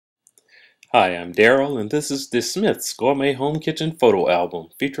Hi, I'm Daryl, and this is the Smith's Gourmet Home Kitchen Photo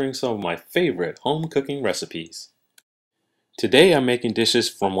Album featuring some of my favorite home cooking recipes. Today I'm making dishes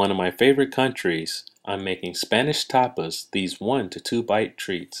from one of my favorite countries. I'm making Spanish tapas, these 1 to 2 bite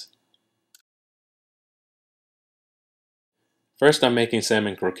treats. First I'm making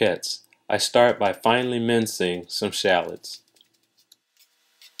salmon croquettes. I start by finely mincing some shallots.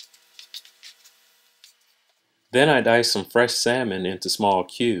 Then I dice some fresh salmon into small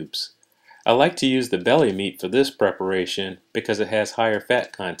cubes. I like to use the belly meat for this preparation because it has higher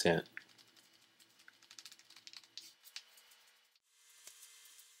fat content.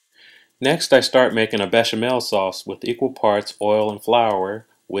 Next, I start making a bechamel sauce with equal parts oil and flour,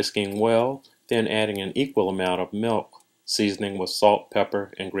 whisking well, then adding an equal amount of milk, seasoning with salt,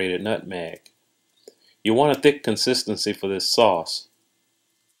 pepper, and grated nutmeg. You want a thick consistency for this sauce.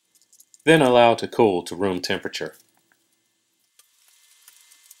 Then allow it to cool to room temperature.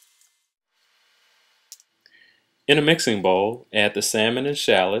 In a mixing bowl, add the salmon and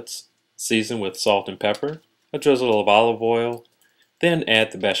shallots, season with salt and pepper, a drizzle of olive oil, then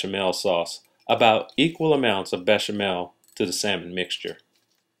add the bechamel sauce, about equal amounts of bechamel to the salmon mixture,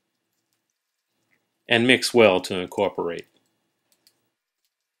 and mix well to incorporate.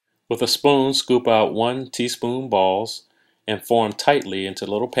 With a spoon, scoop out 1 teaspoon balls and form tightly into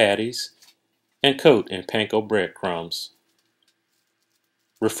little patties and coat in panko breadcrumbs.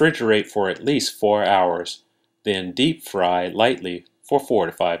 Refrigerate for at least 4 hours, then deep fry lightly for 4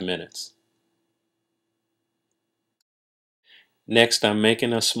 to 5 minutes. Next, I'm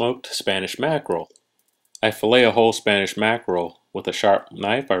making a smoked Spanish mackerel. I fillet a whole Spanish mackerel. With a sharp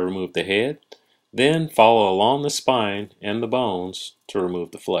knife, I remove the head, then follow along the spine and the bones to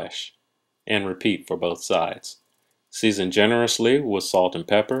remove the flesh, and repeat for both sides. Season generously with salt and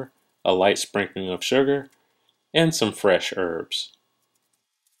pepper, a light sprinkling of sugar, and some fresh herbs.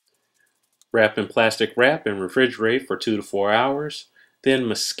 Wrap in plastic wrap and refrigerate for 2 to 4 hours, then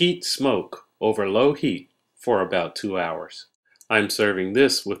mesquite smoke over low heat for about 2 hours. I'm serving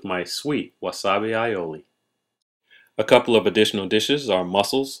this with my sweet wasabi aioli. A couple of additional dishes are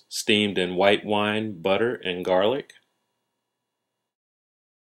mussels steamed in white wine, butter, and garlic.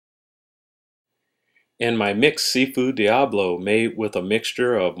 And my mixed seafood diablo made with a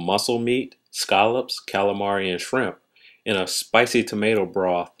mixture of mussel meat, scallops, calamari, and shrimp in a spicy tomato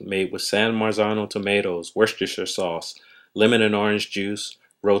broth made with San Marzano tomatoes, Worcestershire sauce, lemon and orange juice,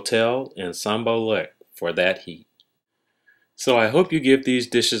 Rotel and Sambal Olek for that heat. So I hope you give these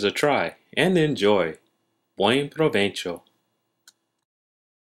dishes a try and enjoy. Buen provecho!